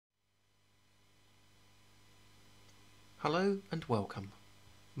Hello and welcome.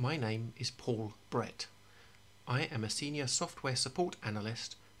 My name is Paul Brett. I am a Senior Software Support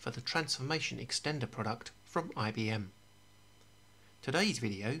Analyst for the Transformation Extender product from IBM. Today's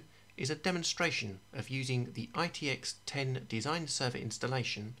video is a demonstration of using the ITX 10 design server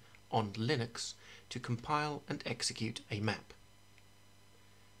installation on Linux to compile and execute a map.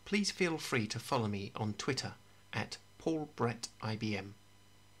 Please feel free to follow me on Twitter at PaulBrettIBM.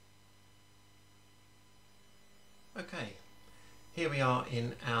 Okay, here we are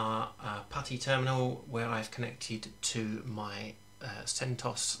in our PuTTY terminal where I've connected to my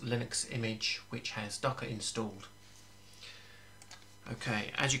CentOS Linux image which has Docker installed.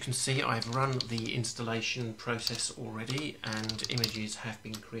 Okay, as you can see, I've run the installation process already and images have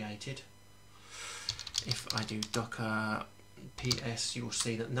been created. If I do Docker PS, you'll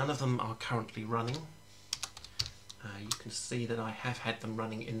see that none of them are currently running. You can see that I have had them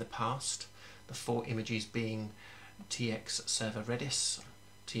running in the past, the 4 images being TX server Redis,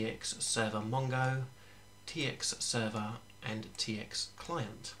 TX server Mongo, TX server and TX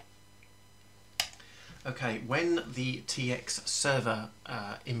client. Okay, when the TX server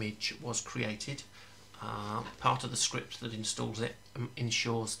image was created, part of the script that installs it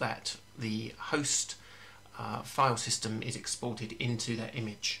ensures that the host file system is exported into that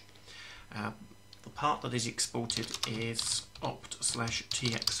image. The part that is exported is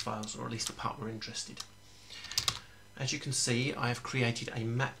opt/tx files, or at least the part we're interested. As you can see, I have created a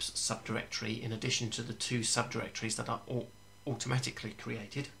maps subdirectory in addition to the 2 subdirectories that are automatically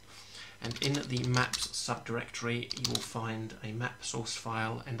created. And in the maps subdirectory you will find a map source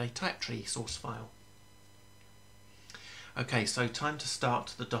file and a type tree source file. Okay, so time to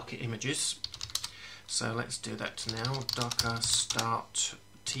start the Docker images. So let's do that now. Docker start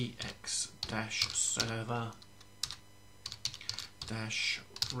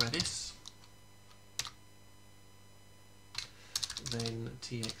tx-server-redis. Then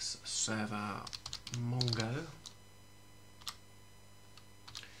TX server Mongo.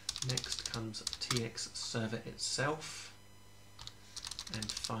 Next comes TX server itself, and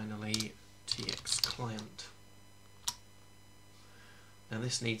finally TX client. Now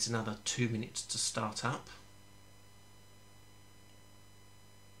this needs another 2 minutes to start up.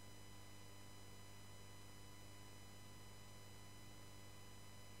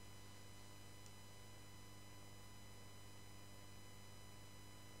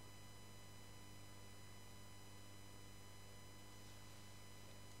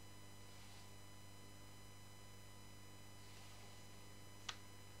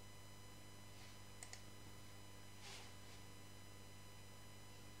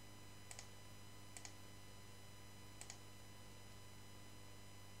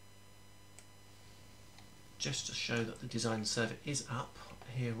 Just to show that the design server is up,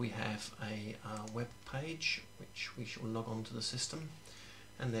 here we have a web page which we shall log on to the system,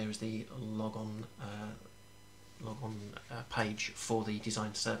 and there is the logon page for the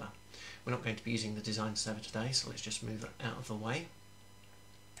design server. We're not going to be using the design server today, so let's just move it out of the way.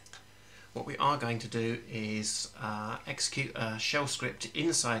 What we are going to do is execute a shell script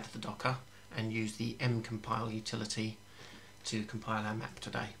inside the Docker and use the mcompile utility to compile our map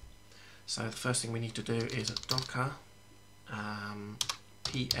today. So the first thing we need to do is Docker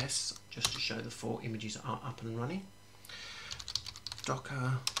PS, just to show the 4 images are up and running.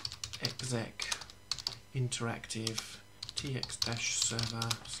 Docker exec interactive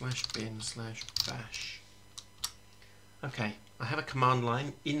tx-server/bin/bash. Okay, I have a command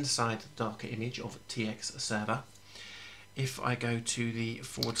line inside the Docker image of TX server. If I go to the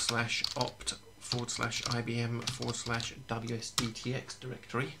 /opt/IBM/WSDTX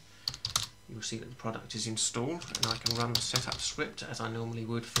directory, you will see that the product is installed, and I can run the setup script as I normally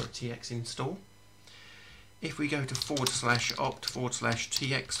would for a TX install. If we go to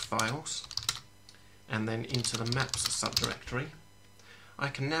 /opt/tx files and then into the maps subdirectory, I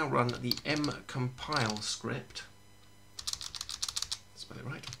can now run the mcompile script. Spell it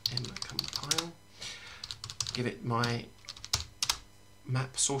right, mcompile. Give it my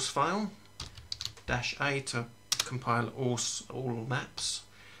map source file, -a to compile all maps,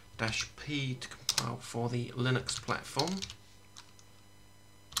 -p to compile for the Linux platform,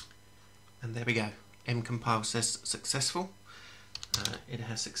 and there we go. Mcompile says successful. It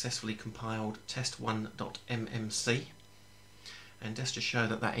has successfully compiled test1.mmc, and just to show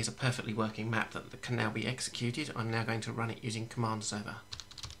that that is a perfectly working map that can now be executed, I'm now going to run it using command server.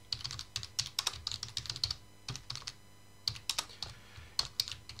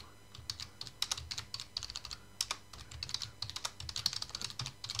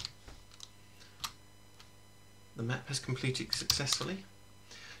 The map has completed successfully.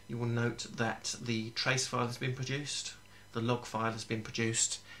 You will note that the trace file has been produced the log file has been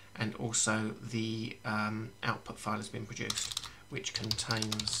produced, and also the output file has been produced, which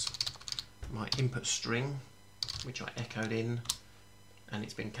contains my input string, which I echoed in, and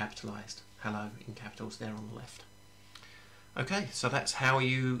it's been capitalized. Hello in capitals there on the left. Okay, so that's how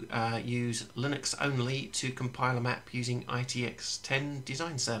you use Linux only to compile a map using ITX 10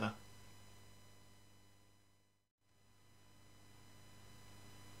 Design Server.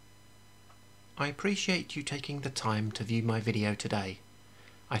 I appreciate you taking the time to view my video today.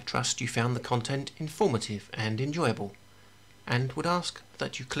 I trust you found the content informative and enjoyable, and would ask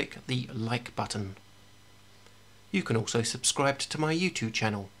that you click the like button. You can also subscribe to my YouTube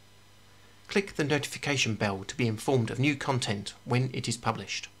channel. Click the notification bell to be informed of new content when it is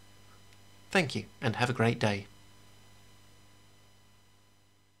published. Thank you and have a great day.